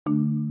You're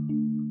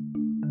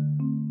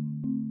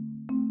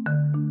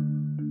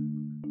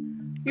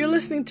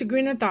listening to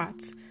Greener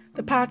Thoughts,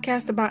 the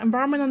podcast about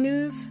environmental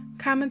news,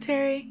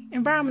 commentary,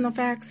 environmental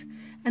facts,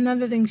 and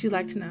other things you'd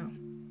like to know.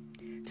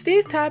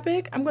 Today's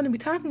topic, I'm going to be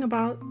talking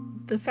about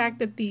the fact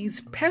that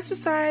these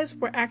pesticides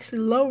were actually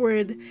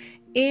lowered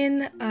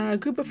in a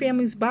group of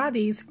families'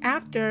 bodies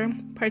after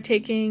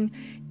partaking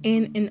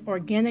in an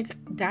organic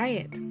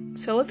diet.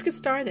 So let's get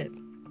started.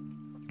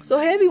 So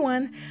hey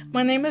everyone,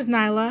 my name is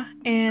Nyla,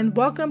 and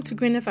welcome to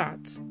Greener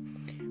Thoughts.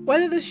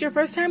 Whether this is your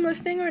first time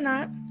listening or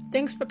not,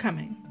 thanks for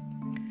coming.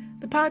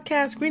 The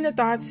podcast Greener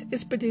Thoughts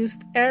is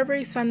produced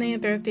every Sunday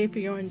and Thursday for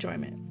your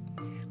enjoyment.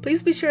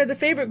 Please be sure to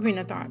favorite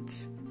Greener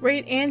Thoughts,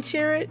 rate and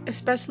share it,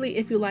 especially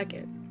if you like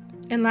it.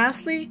 And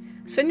lastly,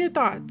 send your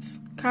thoughts,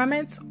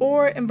 comments,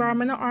 or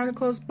environmental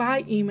articles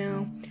by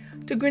email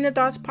to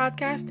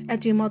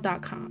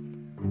greenerthoughtspodcast@gmail.com.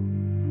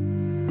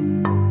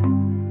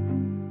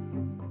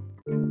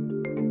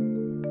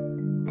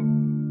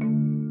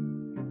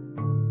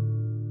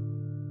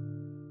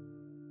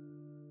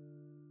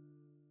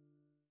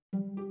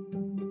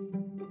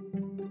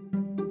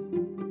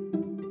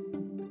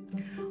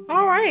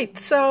 Alright,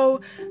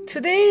 so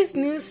today's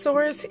news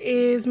source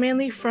is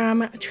mainly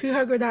from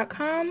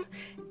treehugger.com,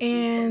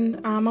 and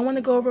I want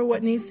to go over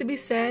what needs to be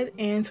said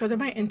and sort of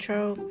my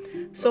intro.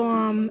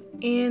 So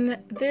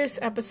in this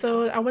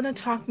episode, I want to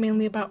talk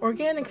mainly about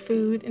organic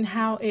food and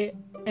how it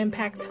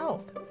impacts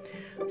health.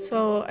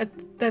 So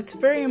that's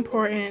very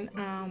important,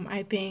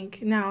 I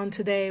think, now and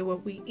today,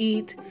 what we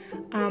eat.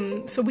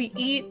 So we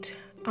eat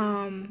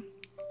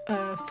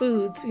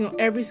foods,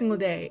 every single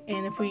day.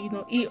 And if we,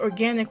 eat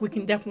organic, we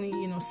can definitely,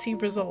 see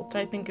results.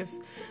 I think is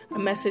a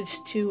message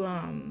to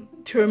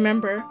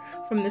remember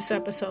from this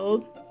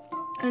episode.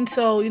 And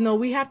so,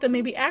 we have to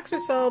maybe ask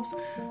ourselves,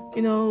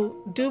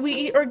 do we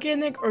eat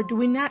organic or do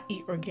we not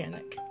eat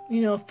organic?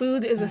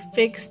 Food is a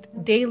fixed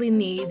daily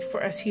need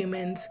for us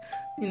humans,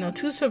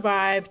 to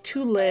survive,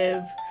 to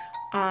live.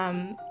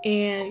 And,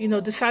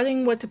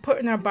 deciding what to put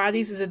in our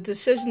bodies is a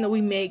decision that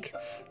we make,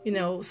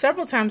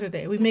 several times a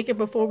day. We make it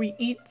before we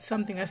eat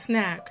something, a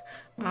snack,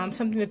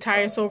 something to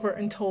tie us over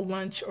until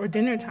lunch or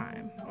dinner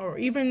time, or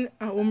even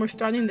when we're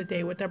starting the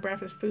day with our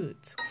breakfast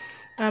foods.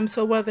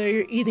 So whether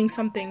you're eating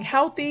something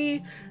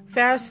healthy,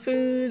 fast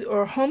food,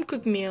 or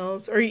home-cooked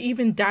meals, or you're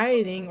even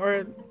dieting,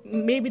 or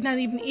maybe not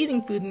even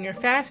eating food and you're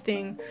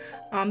fasting,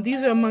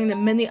 these are among the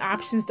many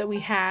options that we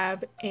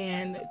have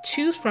and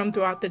choose from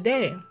throughout the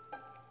day.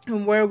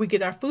 And where we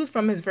get our food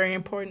from is very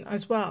important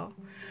as well.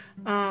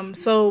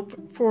 So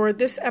for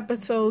this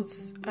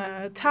episode's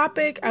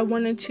topic, I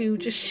wanted to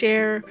just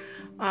share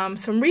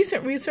some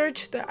recent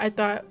research that I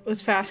thought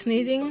was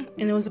fascinating,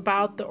 and it was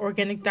about the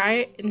organic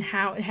diet and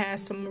how it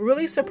has some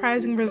really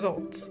surprising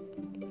results.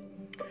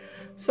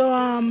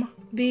 So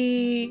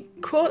the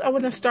quote I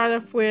want to start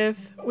off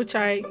with, which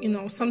I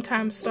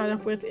sometimes start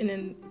off with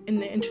in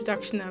the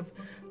introduction of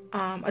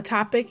a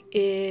topic,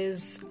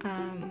 is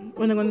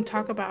what I'm going to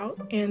talk about.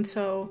 And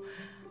so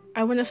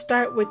I want to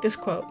start with this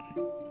quote.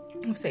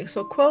 I'll say,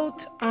 so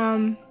quote,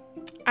 I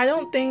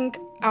don't think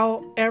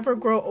I'll ever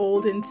grow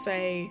old and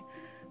say,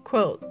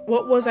 quote,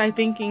 what was I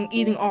thinking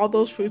eating all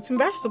those fruits and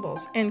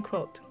vegetables, end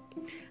quote.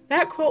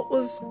 That quote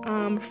was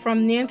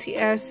from Nancy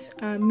S.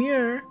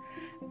 Muir,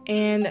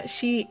 and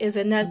she is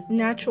a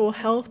natural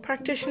health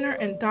practitioner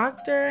and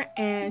doctor,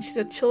 and she's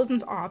a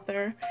children's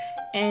author,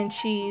 and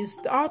she's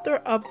the author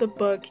of the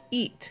book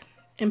Eat,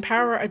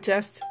 Empower,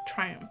 Adjust,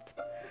 Triumph.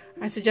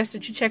 I suggest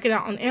that you check it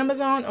out on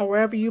Amazon or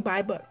wherever you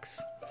buy books.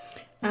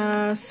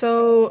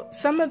 So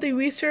some of the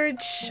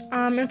research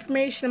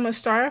information I'm going to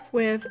start off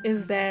with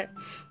is that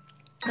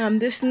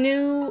this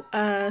new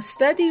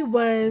study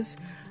was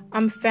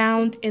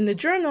found in the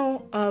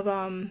Journal of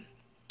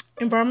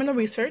Environmental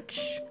Research,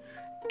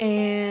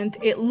 and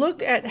it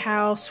looked at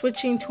how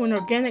switching to an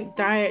organic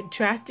diet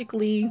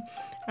drastically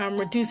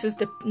reduces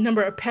the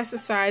number of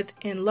pesticides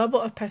and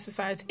level of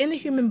pesticides in the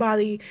human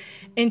body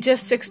in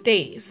just 6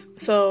 days.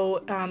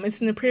 So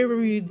it's in a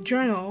peer-reviewed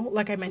journal,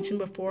 like I mentioned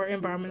before,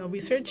 Environmental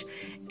Research.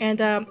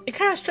 And it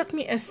kind of struck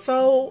me as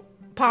so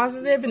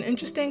positive and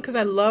interesting because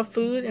I love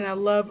food and I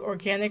love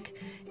organic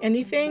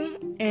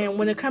anything. And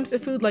when it comes to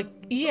food,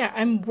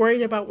 I'm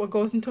worried about what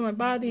goes into my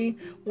body,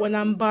 what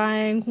I'm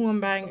buying, who I'm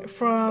buying it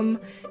from,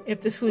 if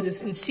this food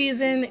is in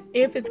season,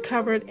 if it's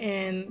covered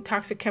in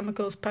toxic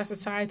chemicals,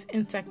 pesticides,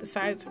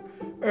 insecticides,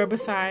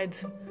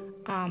 herbicides,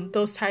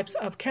 those types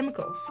of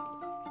chemicals.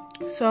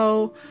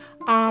 So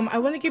I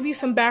want to give you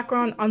some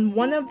background on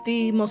one of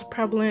the most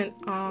prevalent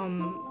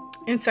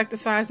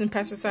insecticides and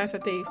pesticides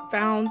that they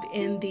found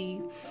in the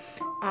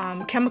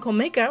chemical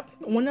makeup.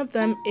 One of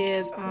them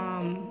is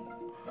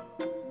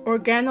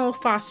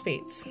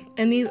organophosphates,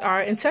 and these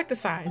are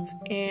insecticides.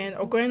 And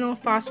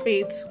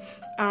organophosphates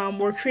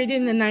were created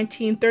in the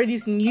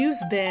 1930s and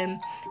used then,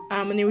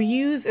 and they were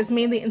used as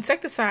mainly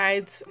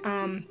insecticides,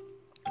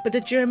 but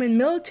the German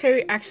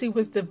military actually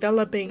was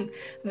developing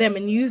them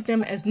and used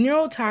them as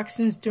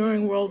neurotoxins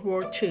during World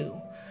War II.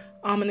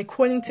 And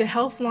according to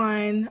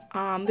Healthline,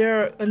 there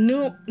are a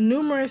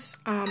numerous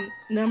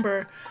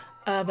number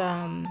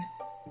of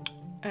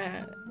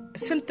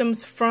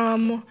symptoms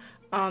from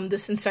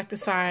this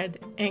insecticide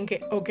and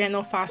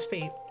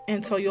organophosphate.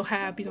 And so you'll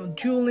have,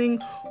 drooling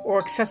or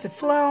excessive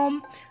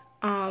phlegm,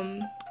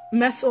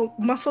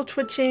 muscle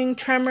twitching,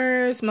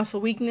 tremors,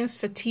 muscle weakness,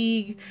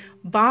 fatigue,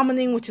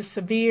 vomiting, which is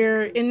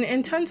severe,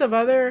 and tons of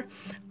other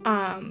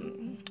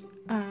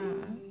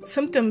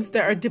symptoms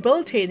that are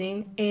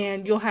debilitating.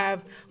 And you'll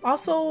have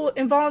also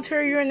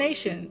involuntary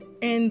urination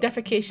and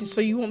defecation, so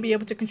you won't be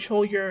able to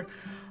control your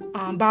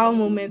bowel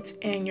movements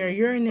and your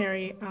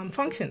urinary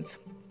functions.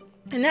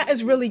 And that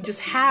is really just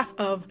half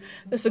of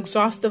this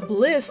exhaustive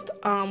list,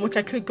 which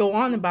I could go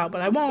on about,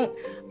 but I won't,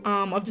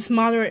 of just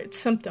moderate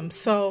symptoms.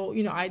 So,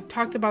 I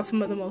talked about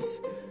some of the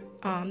most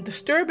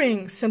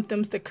disturbing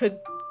symptoms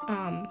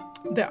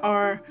that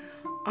are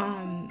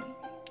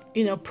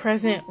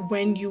present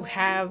when you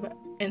have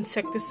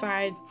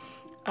insecticide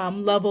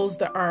levels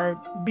that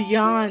are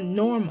beyond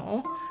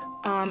normal.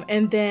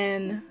 And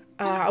then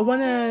I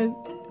want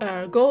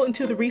to go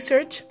into the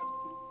research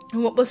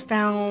and what was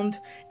found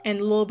and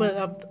a little bit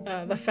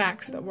of the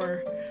facts that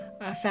were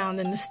found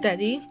in the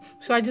study.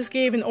 So I just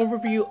gave an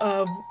overview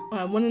of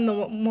one of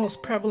the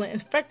most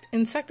prevalent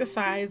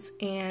insecticides,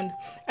 and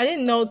I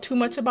didn't know too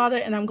much about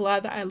it, and I'm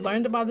glad that I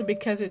learned about it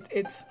because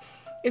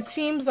it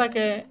seems like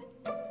a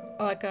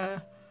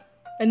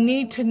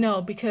need to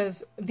know,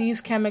 because these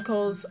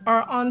chemicals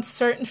are on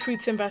certain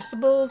fruits and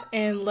vegetables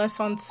and less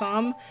on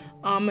some.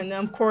 And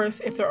of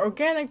course, if they're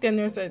organic, then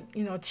there's a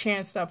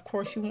chance that of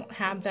course you won't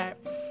have that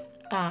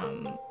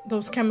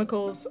those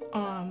chemicals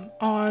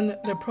on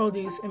the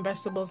produce and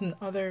vegetables and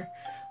other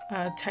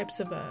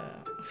types of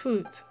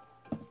foods.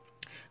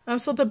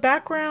 So the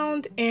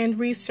background and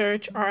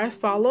research are as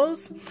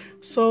follows.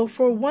 So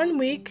for 1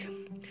 week,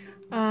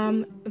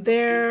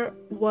 there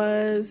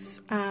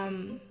was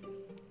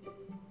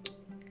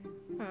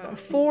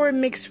 4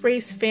 mixed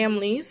race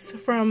families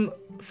from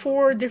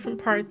 4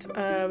 different parts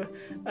of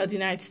the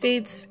United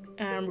States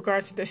in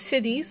regards to their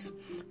cities.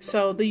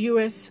 So the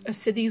U.S.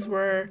 cities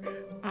were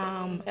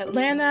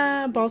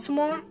Atlanta,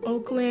 Baltimore,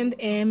 Oakland,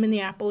 and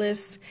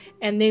Minneapolis,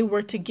 and they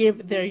were to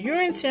give their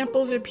urine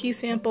samples or pee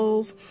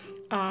samples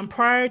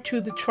prior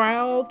to the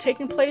trial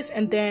taking place,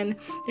 and then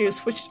they were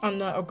switched on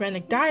the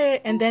organic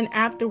diet, and then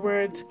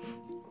afterwards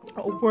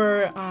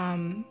were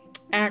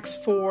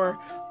asked for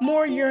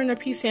more urine or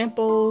pee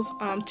samples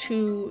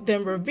to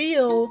then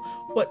reveal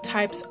what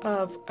types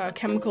of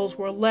chemicals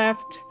were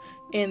left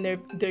in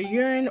their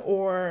urine,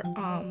 or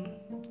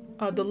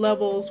the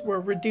levels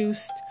were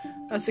reduced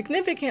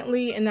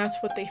significantly, and that's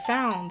what they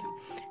found.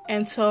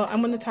 And so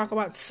I'm going to talk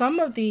about some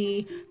of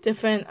the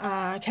different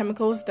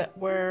chemicals that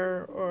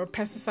were, or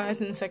pesticides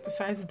and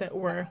insecticides that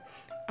were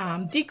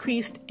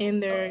decreased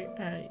in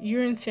their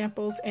urine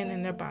samples and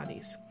in their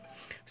bodies.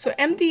 So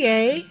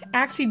MDA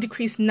actually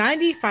decreased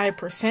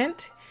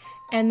 95%,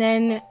 and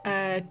then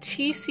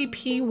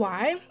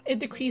TCPY, it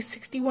decreased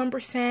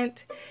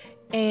 61%,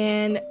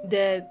 and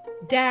the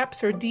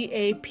DAPS or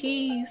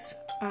DAPS,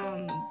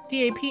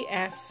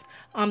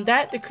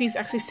 that decreased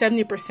actually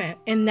 70%,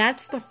 and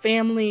that's the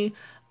family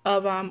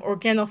of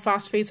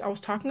organophosphates I was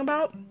talking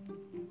about,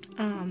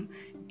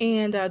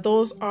 and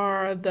those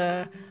are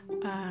the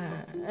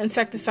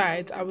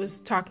insecticides I was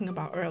talking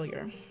about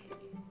earlier.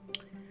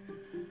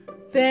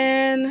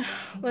 Then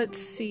let's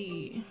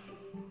see,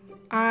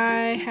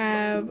 I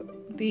have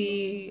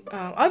the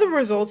other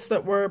results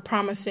that were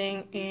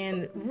promising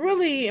and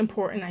really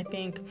important, I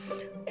think,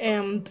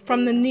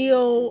 from the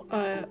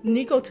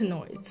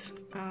nicotinoids,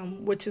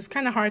 which is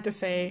kind of hard to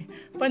say,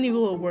 funny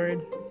little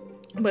word,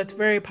 but it's a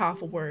very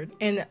powerful word.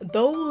 And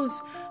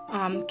those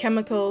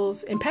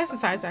chemicals and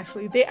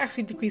pesticides, they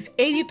actually decreased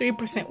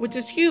 83%, which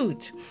is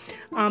huge.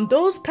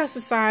 Those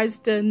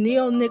pesticides, the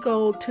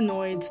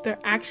neonicotinoids, they're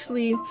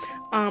actually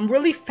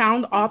really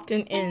found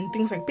often in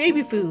things like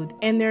baby food,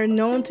 and they're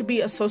known to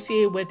be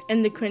associated with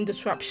endocrine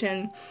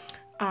disruption,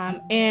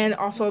 and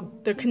also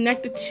they're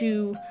connected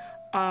to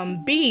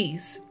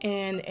bees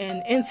and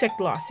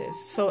insect losses.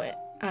 So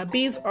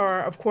bees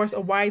are, of course, a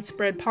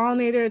widespread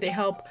pollinator. They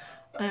help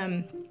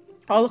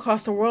all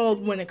across the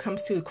world when it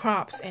comes to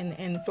crops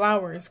and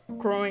flowers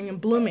growing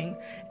and blooming.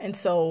 And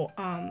so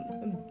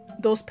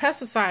those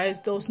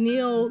pesticides, those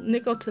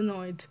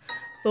neonicotinoids,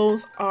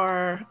 those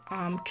are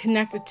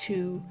connected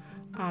to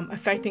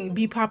affecting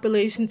bee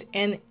populations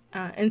and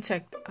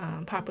insect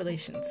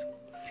populations.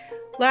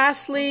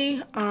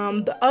 Lastly,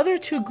 the other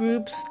 2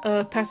 groups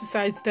of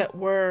pesticides that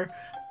were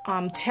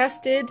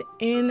tested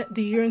in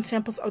the urine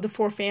samples of the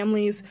 4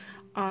 families,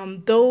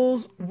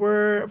 those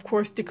were, of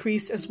course,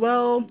 decreased as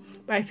well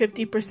by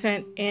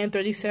 50% and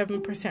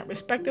 37%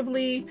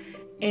 respectively.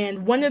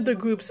 And one of the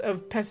groups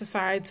of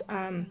pesticides,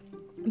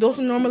 those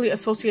are normally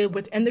associated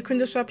with endocrine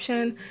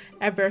disruption,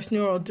 adverse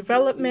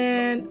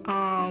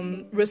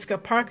neurodevelopment, risk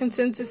of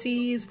Parkinson's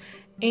disease,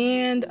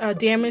 and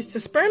damage to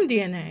sperm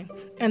DNA.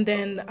 And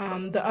then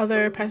the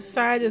other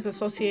pesticide is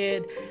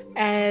associated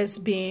as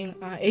being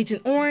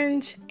Agent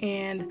Orange,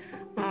 and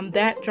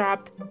that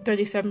dropped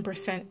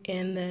 37%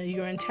 in the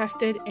urine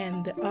tested,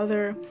 and the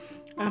other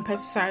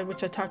pesticide,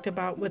 which I talked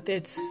about with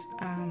its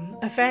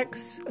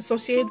effects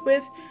associated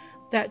with,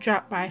 that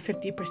dropped by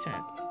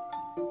 50%.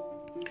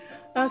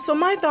 So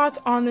my thoughts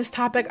on this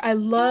topic, I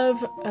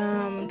love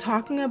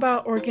talking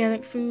about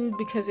organic food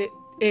because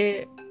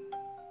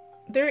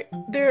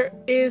there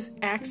is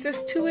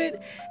access to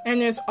it, and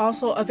there's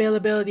also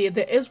availability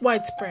that is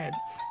widespread.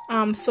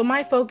 So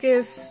my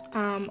focus,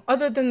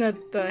 other than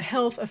the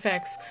health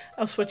effects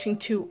of switching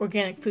to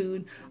organic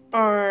food,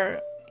 are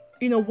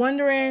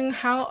wondering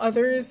how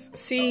others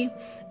see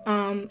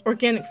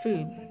organic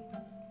food,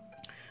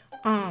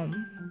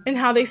 and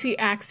how they see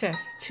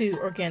access to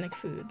organic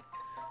food.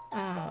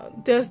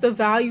 Does the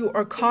value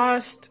or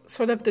cost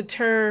sort of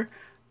deter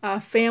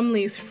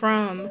families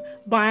from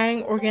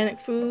buying organic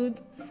food?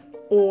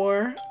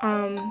 Or,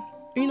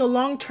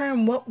 long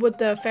term, what would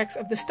the effects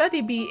of the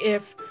study be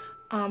if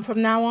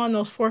from now on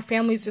those 4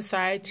 families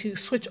decide to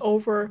switch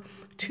over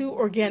to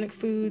organic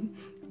food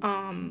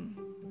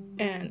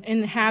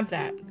and have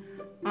that?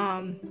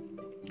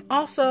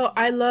 Also,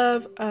 I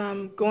love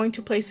going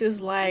to places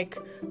like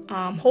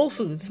Whole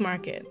Foods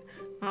Market.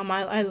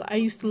 I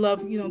used to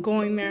love,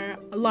 going there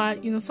a lot.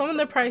 Some of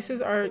the prices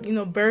are,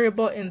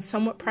 variable and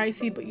somewhat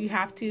pricey, but you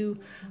have to,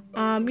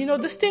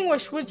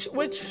 distinguish which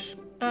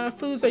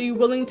foods are you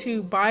willing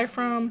to buy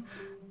from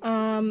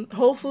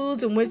Whole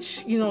Foods, and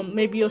which,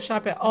 maybe you'll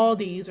shop at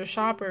Aldi's or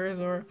Shoppers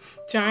or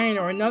Giant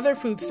or another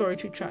food store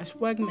you trust,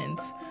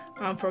 Wegmans,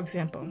 for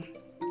example.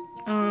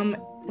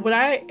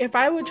 If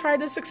I would try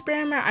this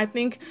experiment, I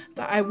think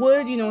that I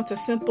would. It's a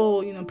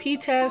simple, pee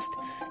test,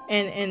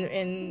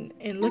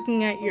 and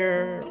looking at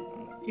your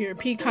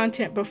pee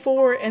content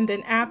before and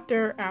then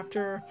after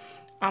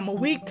a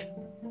week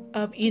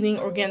of eating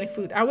organic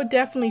food. I would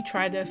definitely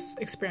try this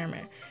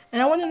experiment,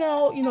 and I want to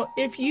know,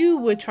 if you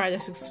would try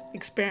this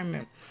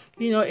experiment.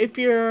 If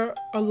you're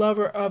a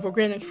lover of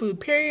organic food,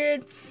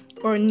 period,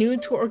 or new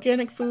to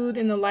organic food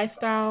and the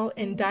lifestyle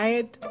and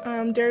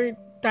dietary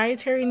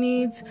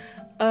needs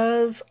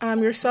of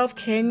yourself,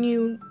 can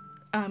you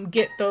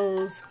get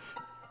those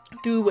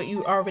through what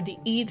you already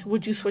eat?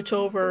 Would you switch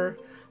over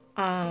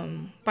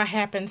by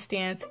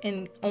happenstance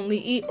and only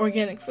eat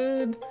organic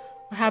food,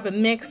 or have a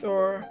mix,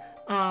 or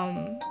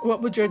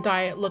what would your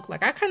diet look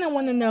like? I kind of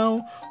want to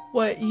know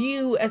what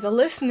you as a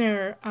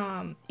listener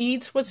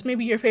eats. What's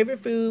maybe your favorite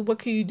food? What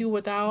could you do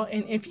without?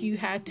 And if you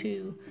had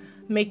to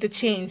make the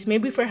change,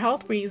 maybe for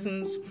health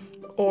reasons,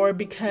 or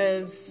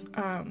because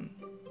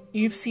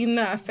you've seen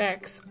the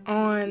effects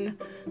on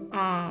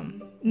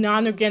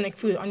non-organic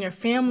food on your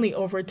family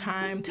over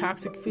time,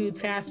 toxic food,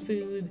 fast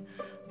food,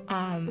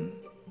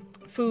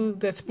 food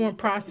that's more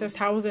processed,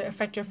 how does it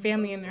affect your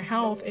family and their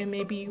health? And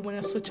maybe you want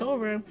to switch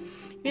over.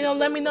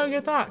 Let me know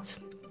your thoughts.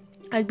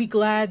 I'd be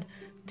glad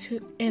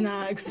to and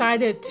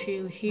excited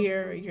to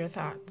hear your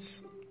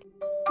thoughts.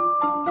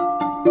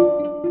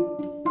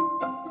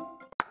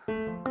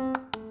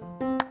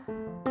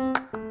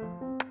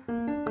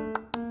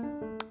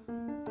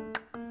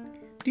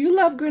 Do you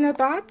love Greener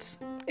Thoughts?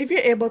 If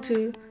you're able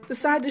to,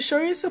 decide to show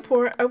your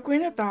support of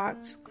Greener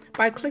Thoughts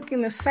by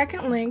clicking the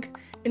second link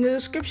in the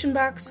description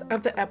box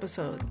of the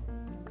episode.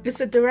 It's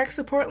a direct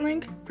support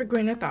link for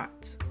Greener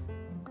Thoughts.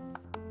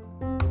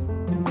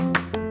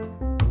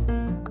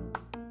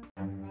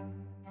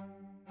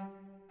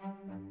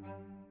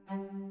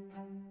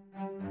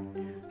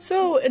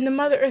 So in the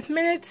Mother Earth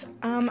Minutes,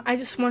 I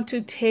just want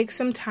to take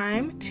some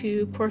time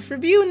to, of course,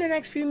 review in the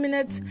next few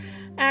minutes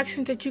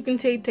actions that you can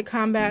take to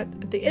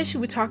combat the issue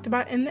we talked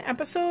about in the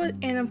episode,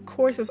 and of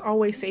course, as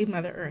always, save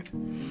Mother Earth.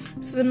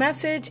 So the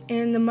message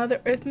in the Mother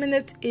Earth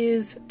Minutes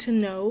is to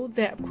know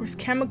that, of course,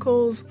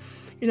 chemicals,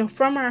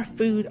 from our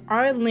food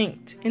are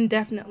linked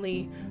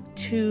indefinitely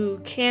to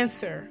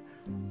cancer,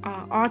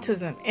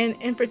 autism, and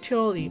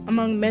infertility,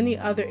 among many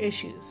other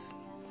issues.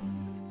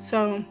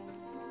 So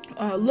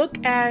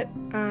look at,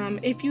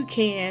 if you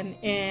can,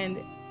 and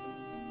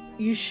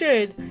you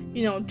should,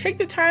 take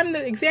the time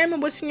to examine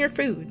what's in your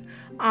food.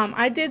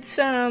 I did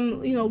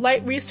some,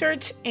 light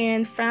research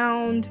and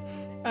found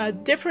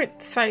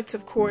different sites,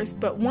 of course,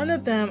 but one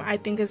of them I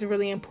think is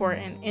really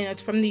important, and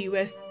it's from the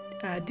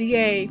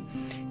USDA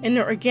in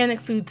the organic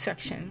food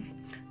section.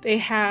 They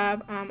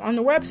have on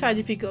the website,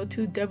 if you go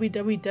to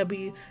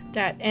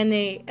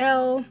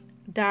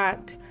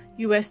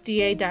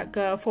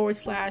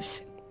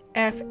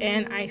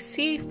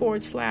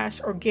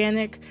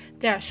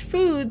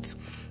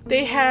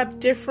they have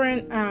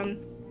different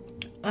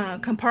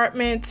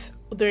compartments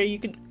there you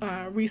can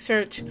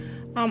research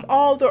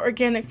all the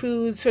organic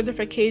food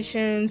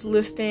certifications,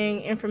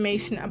 listing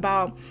information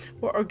about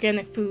what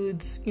organic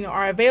foods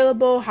are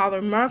available, how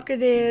they're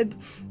marketed,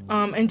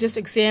 and just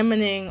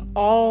examining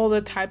all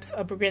the types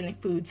of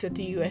organic foods that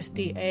the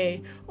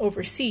USDA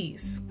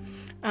oversees.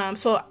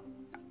 So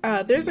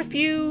there's a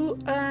few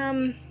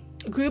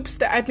groups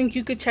that I think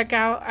you could check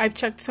out. I've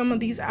checked some of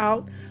these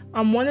out.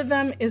 One of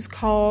them is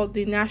called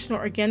the National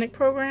Organic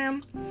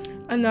Program.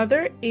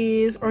 Another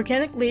is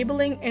Organic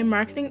Labeling and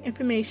Marketing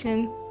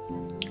Information.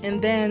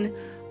 And then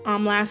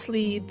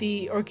lastly,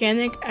 the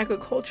Organic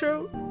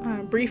Agriculture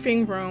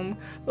briefing room.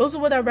 Those are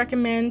what I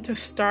recommend to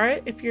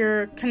start if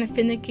you're kind of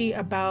finicky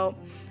about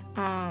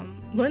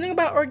learning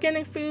about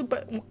organic food,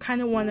 but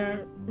kind of want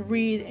to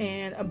read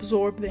and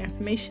absorb the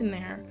information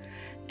there.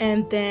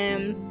 And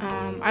then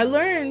I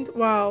learned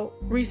while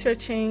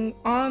researching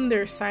on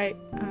their site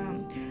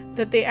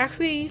that they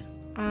actually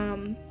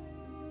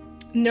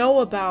know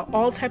about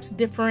all types of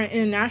different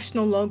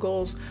international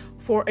logos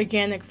for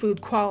organic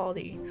food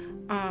quality.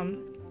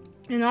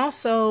 And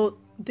also,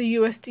 the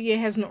USDA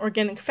has an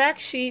organic fact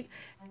sheet,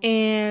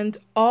 and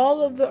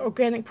all of the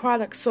organic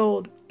products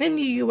sold in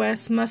the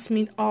U.S. must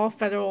meet all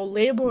federal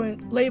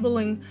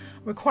labeling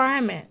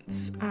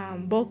requirements,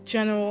 both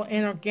general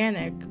and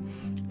organic,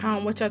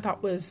 which I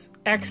thought was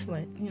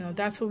excellent.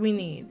 That's what we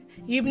need.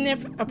 Even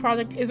if a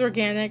product is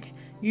organic,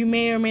 you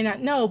may or may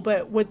not know,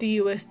 but what the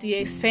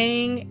USDA is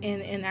saying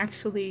and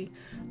actually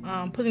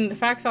putting the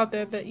facts out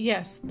there that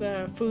yes,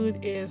 the food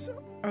is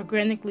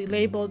organically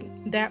labeled,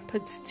 that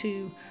puts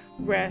to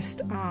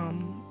rest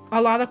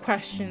a lot of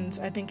questions,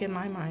 I think, in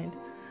my mind.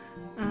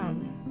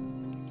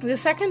 The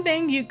second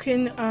thing you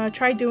can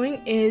try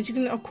doing is you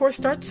can, of course,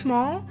 start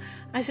small.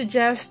 I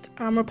suggest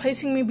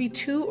replacing maybe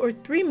 2 or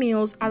 3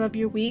 meals out of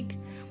your week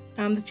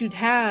that you'd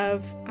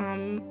have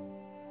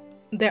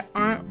that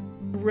aren't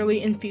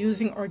really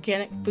infusing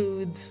organic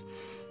foods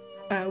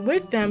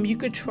with them. You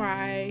could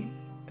try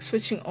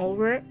switching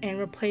over and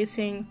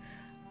replacing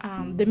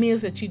the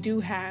meals that you do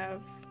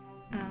have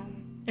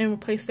and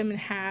replace them and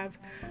have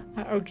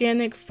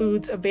organic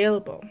foods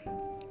available.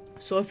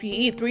 So if you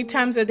eat 3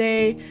 times a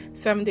day,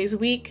 7 days a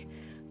week,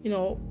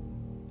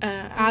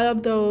 out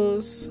of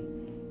those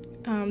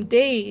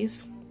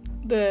days,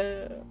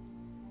 the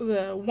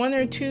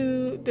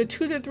 2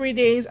 to 3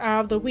 days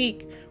out of the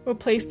week,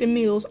 replace the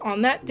meals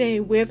on that day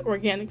with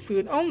organic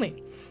food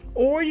only.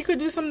 Or you could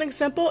do something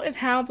simple and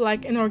have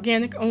like an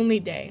organic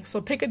only day.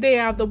 So pick a day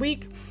out of the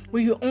week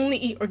where you only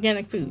eat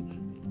organic food.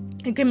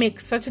 It can make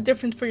such a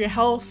difference for your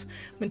health,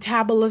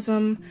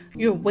 metabolism,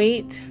 your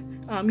weight.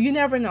 You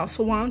never know.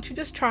 So why don't you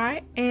just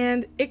try?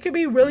 And it could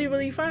be really,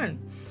 really fun.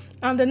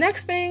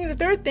 The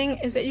third thing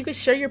is that you could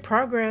share your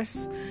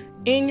progress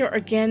in your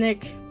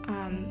organic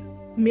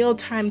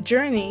mealtime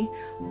journey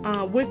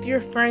with your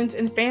friends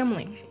and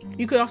family.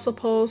 You could also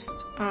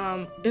post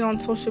it on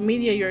social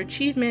media, your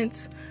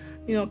achievements.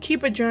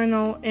 Keep a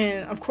journal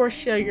and, of course,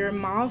 share your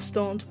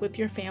milestones with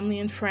your family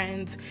and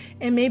friends,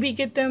 and maybe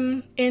get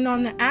them in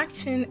on the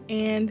action,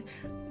 and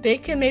they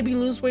can maybe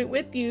lose weight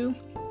with you,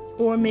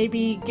 or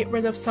maybe get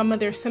rid of some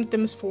of their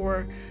symptoms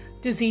for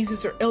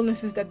diseases or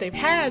illnesses that they've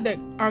had that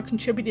are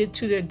contributed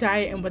to their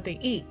diet and what they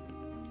eat.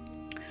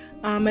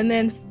 And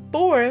then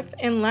fourth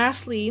and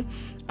lastly,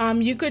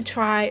 you could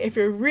try, if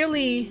you're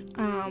really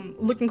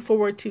looking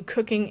forward to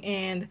cooking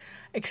and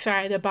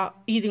excited about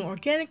eating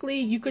organically,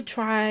 you could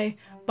try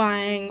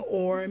buying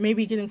or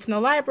maybe getting from the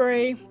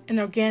library an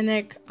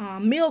organic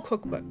meal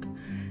cookbook.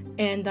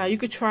 And you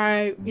could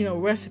try,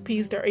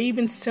 recipes that are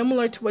even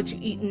similar to what you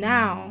eat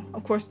now.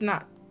 Of course,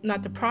 not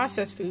the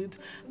processed foods,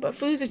 but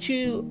foods that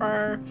you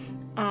are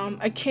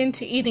akin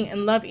to eating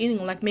and love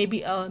eating, like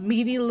maybe a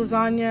meaty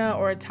lasagna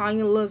or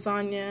Italian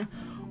lasagna,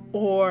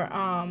 or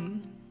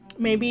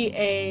maybe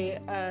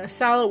a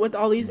salad with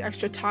all these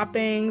extra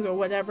toppings or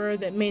whatever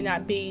that may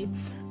not be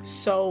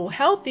so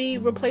healthy.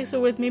 Replace it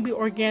with maybe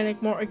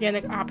more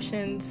organic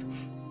options,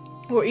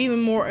 or even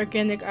more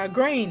organic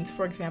grains,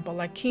 for example,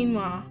 like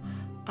quinoa,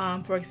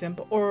 for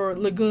example, or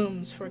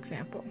legumes, for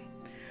example.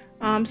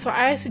 So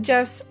I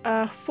suggest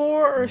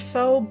 4 or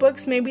so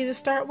books maybe to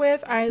start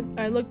with. I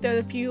looked at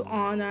a few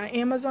on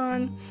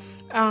Amazon,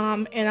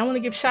 and I want to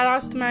give shout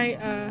outs to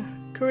my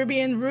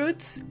Caribbean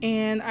roots,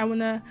 and I want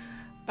to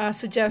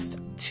suggest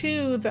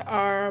 2 that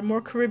are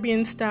more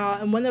Caribbean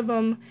style, and one of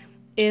them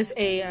is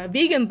a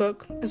vegan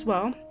book as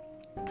well.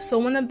 So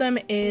one of them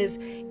is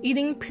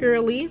Eating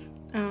Purely,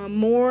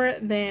 more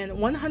than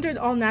 100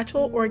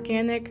 all-natural,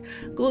 organic,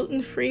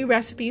 gluten-free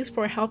recipes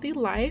for a healthy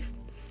life.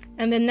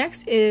 And then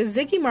next is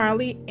Ziggy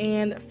Marley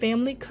and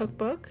Family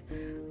Cookbook,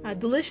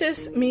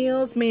 delicious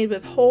meals made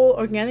with whole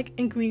organic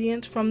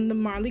ingredients from the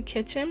Marley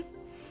Kitchen.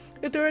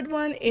 The third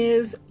one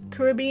is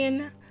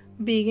Caribbean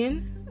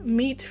Vegan,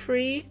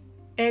 meat-free,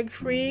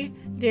 egg-free,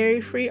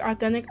 dairy-free,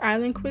 authentic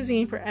island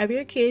cuisine for every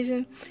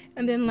occasion.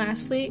 And then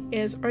lastly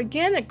is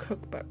Organic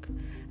Cookbook.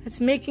 It's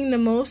making the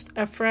most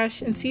of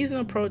fresh and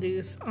seasonal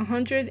produce,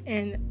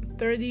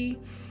 130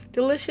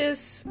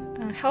 delicious,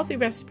 healthy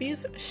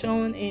recipes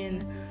shown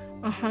in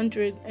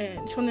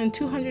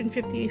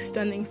 250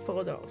 stunning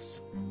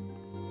photos.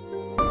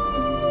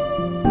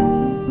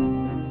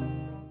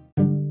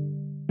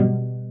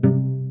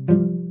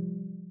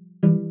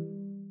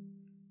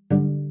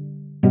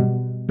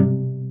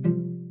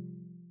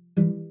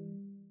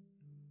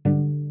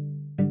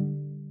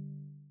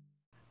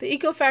 The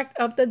eco fact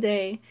of the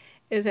day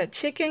is that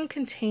chicken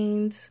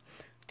contains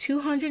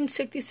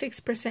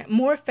 266%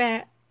 more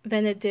fat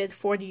than it did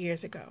 40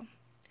 years ago.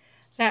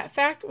 That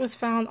fact was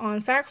found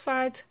on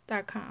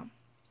factsides.com.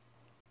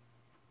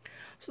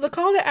 So the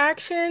call to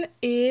action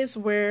is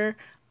where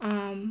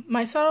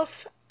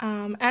myself,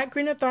 at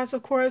Greener Thoughts,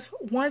 of course,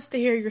 wants to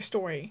hear your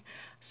story.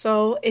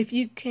 So if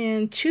you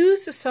can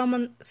choose to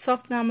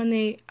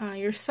self-nominate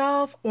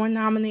yourself or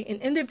nominate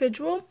an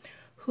individual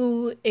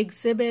who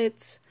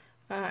exhibits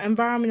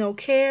environmental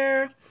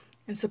care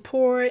and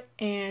support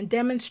and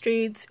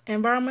demonstrates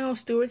environmental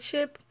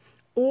stewardship,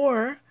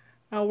 or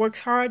works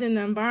hard in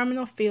the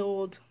environmental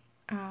field,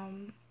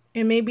 and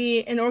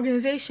maybe an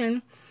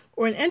organization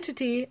or an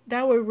entity,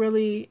 that would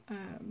really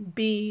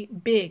be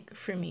big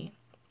for me.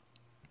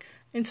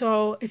 And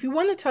so if you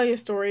want to tell your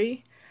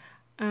story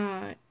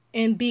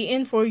and be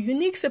in for a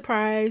unique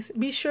surprise,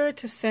 be sure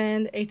to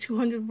send a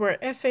 200-word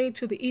essay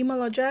to the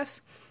email address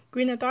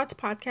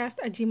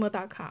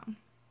greenerthoughtspodcast@gmail.com.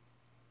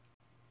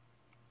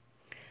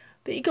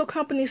 The Eco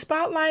Company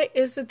Spotlight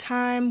is the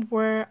time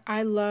where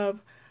I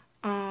love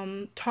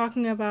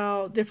talking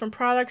about different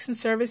products and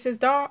services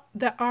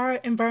that are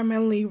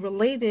environmentally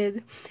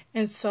related.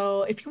 And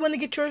so if you want to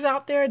get yours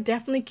out there,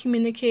 definitely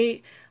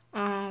communicate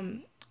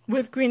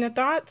with Greener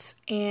Thoughts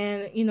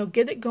and,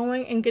 get it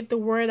going and get the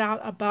word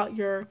out about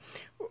your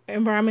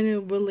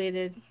environmentally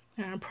related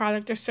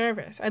product or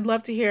service. I'd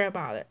love to hear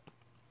about it.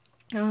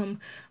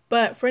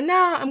 But for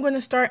now, I'm going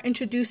to start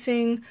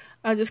introducing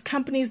just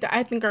companies that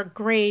I think are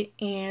great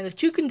and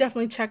that you can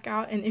definitely check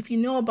out. And if you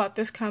know about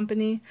this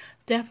company,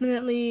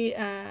 definitely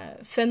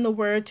send the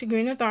word to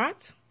Greener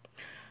Thoughts.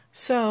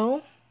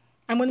 So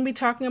I'm going to be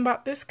talking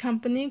about this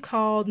company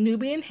called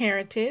Nubian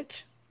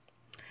Heritage.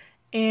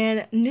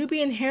 And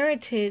Nubian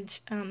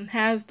Heritage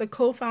has the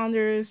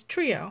co-founders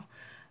trio.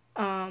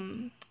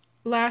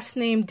 Last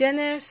name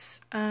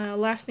Dennis,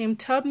 last name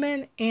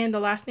Tubman, and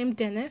the last name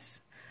Dennis.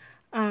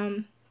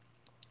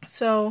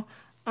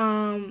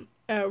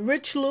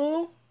 Rich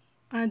Lu,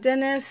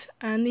 Dennis,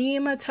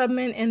 Naima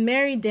Tubman, and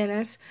Mary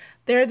Dennis,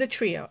 they're the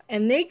trio.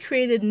 And they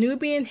created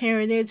Nubian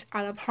Heritage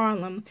out of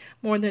Harlem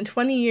more than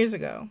 20 years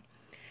ago.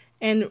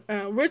 And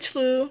Rich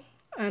Lu,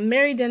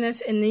 Mary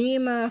Dennis, and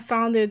Naima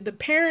founded the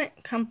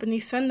parent company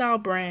Sundial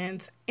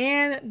Brands,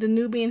 and the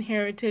Nubian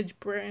Heritage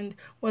brand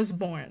was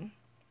born.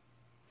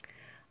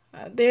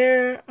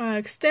 Their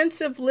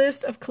extensive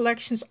list of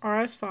collections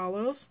are as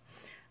follows.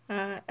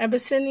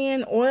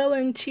 Abyssinian oil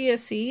and chia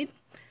seed,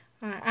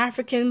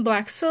 African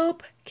black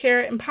soap,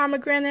 carrot and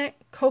pomegranate,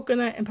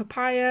 coconut and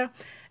papaya,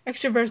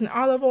 extra virgin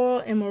olive oil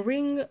and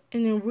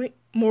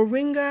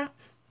moringa,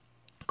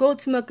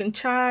 goat's milk and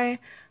chai,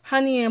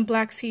 honey and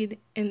black seed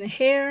in the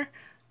hair.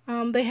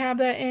 They have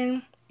that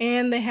in,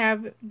 and they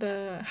have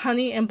the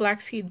honey and black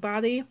seed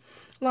body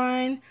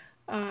line,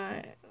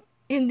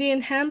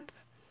 Indian hemp,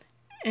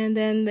 and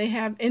then they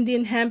have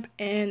Indian hemp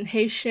and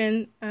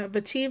Haitian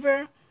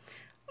vetiver,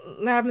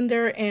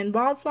 lavender and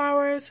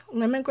wildflowers,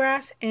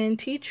 lemongrass and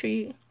tea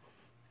tree,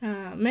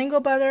 mango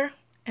butter,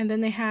 and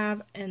then they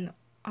have an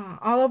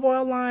olive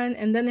oil line,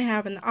 and then they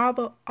have an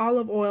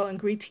olive oil and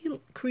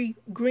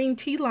green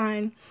tea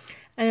line,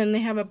 and then they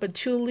have a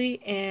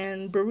patchouli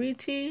and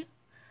buriti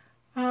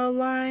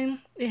line.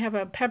 They have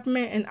a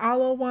peppermint and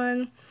aloe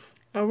one,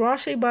 a raw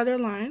shea butter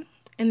line,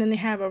 and then they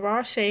have a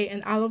raw shea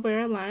and aloe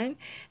vera line.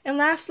 And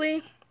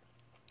lastly,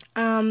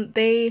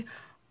 they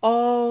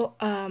all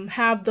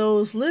have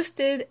those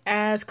listed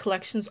as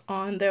collections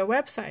on their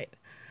website.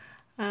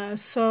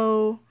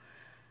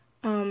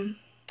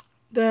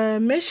 The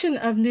mission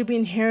of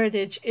Nubian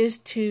Heritage is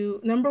to,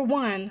 number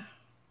one,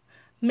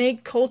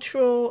 make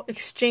cultural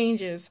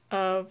exchanges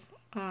of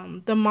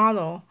the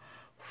model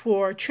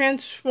for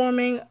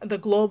transforming the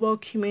global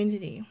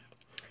community.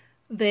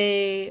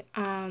 They,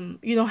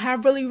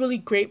 have really, really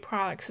great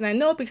products. And I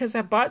know because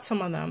I bought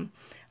some of them.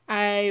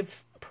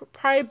 I've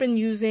probably been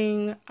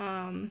using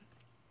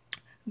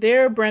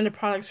their branded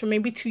products for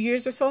maybe 2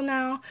 years or so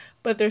now,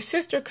 but their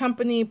sister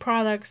company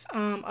products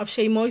of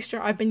Shea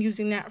Moisture, I've been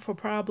using that for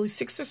probably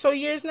 6 or so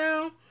years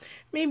now,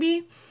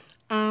 maybe.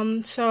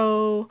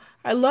 So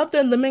I love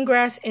their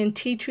lemongrass and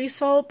tea tree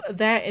soap.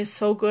 That is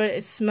so good.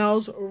 It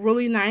smells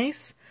really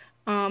nice.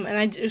 And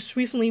I just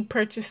recently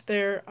purchased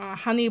their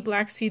honey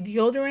black seed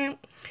deodorant,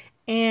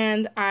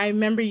 and I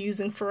remember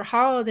using for a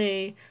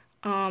holiday,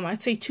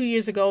 I'd say 2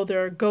 years ago,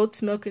 their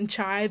goat's milk and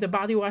chai, the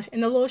body wash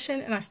and the lotion,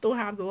 and I still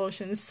have the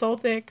lotion. It's so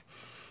thick.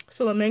 It's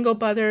full of mango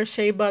butter,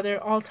 shea butter,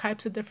 all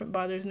types of different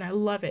butters, and I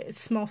love it. It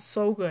smells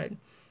so good.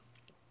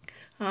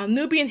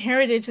 Nubian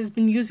Heritage has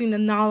been using the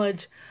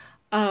knowledge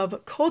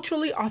of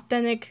culturally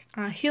authentic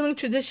healing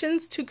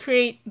traditions to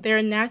create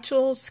their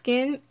natural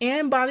skin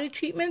and body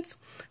treatments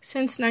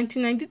since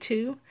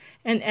 1992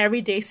 and every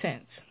day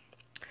since.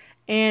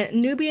 And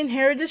Nubian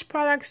Heritage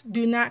products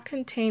do not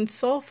contain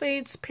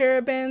sulfates,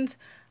 parabens,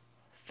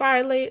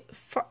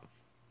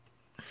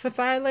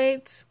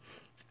 phthalates,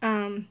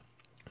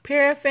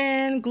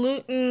 paraffin,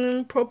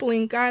 gluten,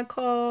 propylene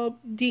glycol,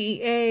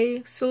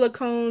 DEA,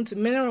 silicones,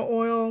 mineral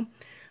oil,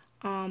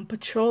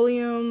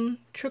 petroleum,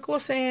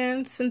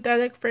 triclosan,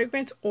 synthetic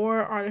fragrance,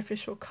 or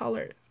artificial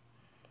colors.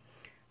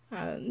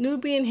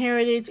 Nubian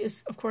Heritage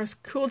is, of course,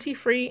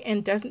 cruelty-free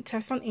and doesn't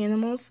test on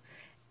animals.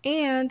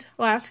 And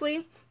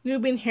lastly,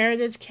 Nubian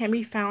Heritage can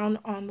be found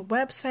on the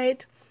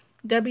website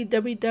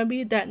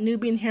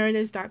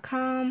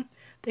www.nubianheritage.com.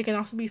 They can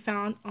also be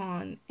found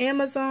on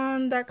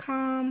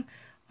Amazon.com,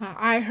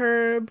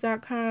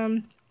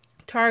 iHerb.com,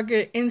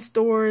 Target, in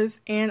stores,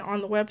 and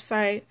on the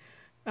website.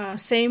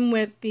 Same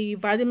with the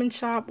Vitamin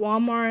Shop,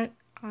 Walmart,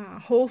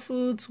 Whole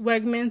Foods,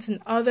 Wegmans, and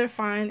other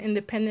fine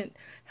independent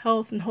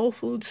health and whole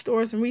food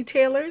stores and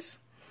retailers.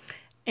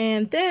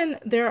 And then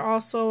they're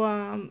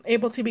also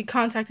able to be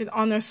contacted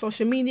on their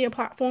social media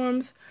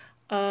platforms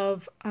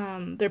of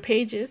their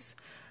pages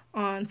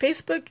on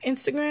Facebook,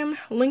 Instagram,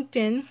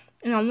 LinkedIn.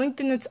 And on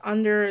LinkedIn, it's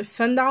under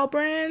Sundial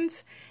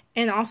Brands,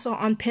 and also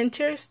on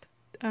Pinterest,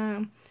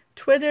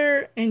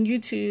 Twitter, and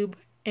YouTube.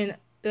 And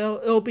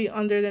it'll be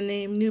under the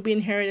name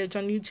Nubian Heritage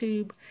on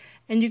YouTube.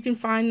 And you can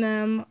find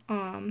them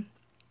on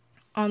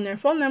their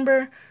phone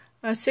number,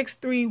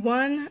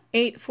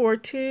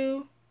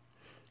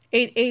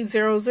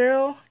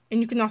 631-842-8800.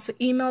 And you can also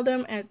email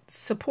them at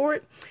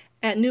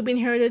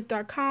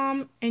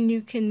support@nubianheritage.com, and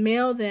you can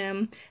mail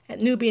them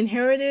at Nubian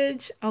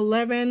Heritage,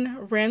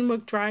 11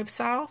 Ranwick Drive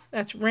South.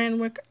 That's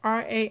Ranwick,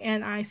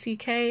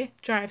 Ranick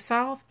Drive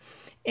South,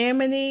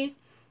 Amityville,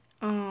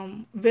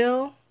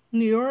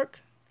 New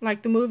York,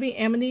 like the movie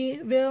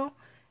Amityville,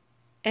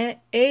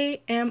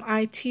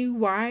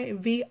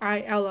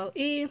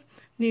 Amityville,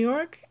 New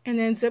York, and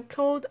then zip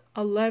code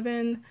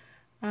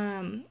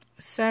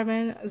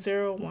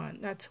 11701.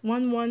 That's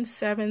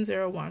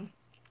 11701.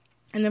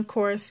 And of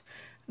course,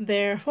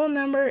 their phone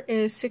number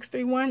is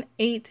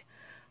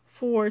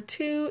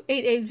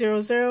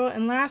 631-842-8800.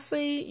 And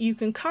lastly, you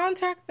can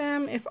contact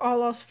them if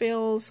all else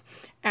fails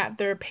at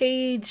their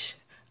page,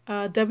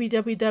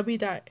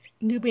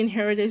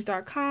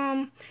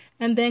 www.nubianheritage.com,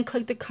 and then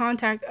click the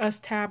Contact Us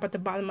tab at the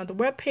bottom of the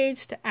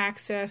webpage to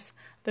access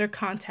their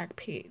contact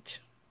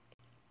page.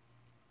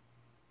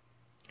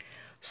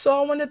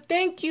 So I want to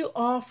thank you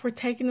all for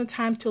taking the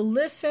time to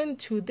listen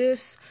to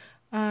this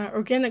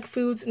organic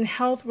foods and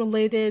health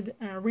related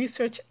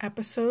research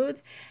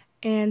episode.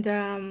 And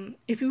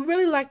if you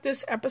really like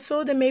this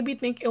episode and maybe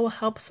think it will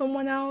help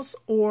someone else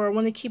or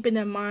want to keep it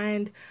in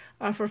mind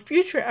for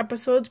future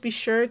episodes, be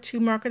sure to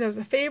mark it as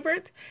a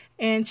favorite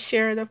and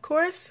share it, of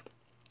course,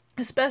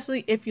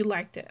 especially if you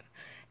liked it.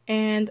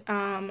 And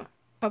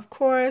of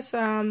course,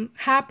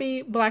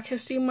 happy Black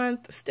History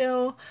Month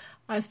still.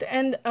 It's the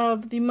end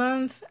of the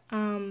month,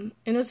 and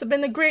it's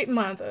been a great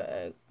month,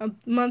 a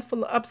month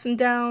full of ups and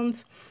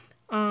downs,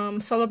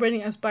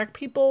 celebrating as Black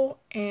people.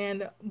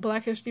 And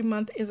Black History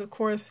Month is, of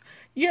course,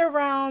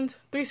 year-round,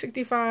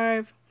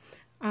 365,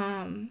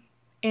 and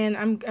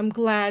I'm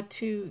glad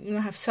to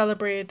have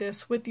celebrated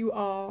this with you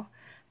all.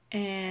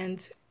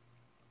 And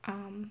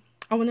I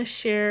want to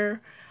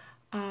share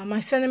my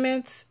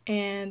sentiments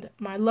and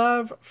my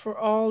love for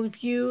all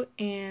of you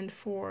and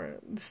for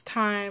this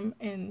time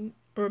and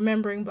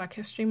remembering Black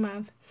History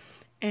Month,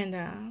 and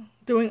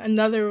doing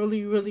another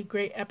really, really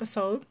great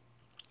episode.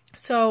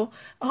 So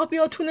I hope you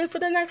all tune in for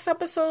the next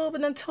episode.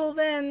 But until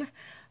then,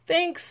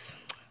 thanks.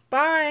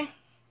 Bye.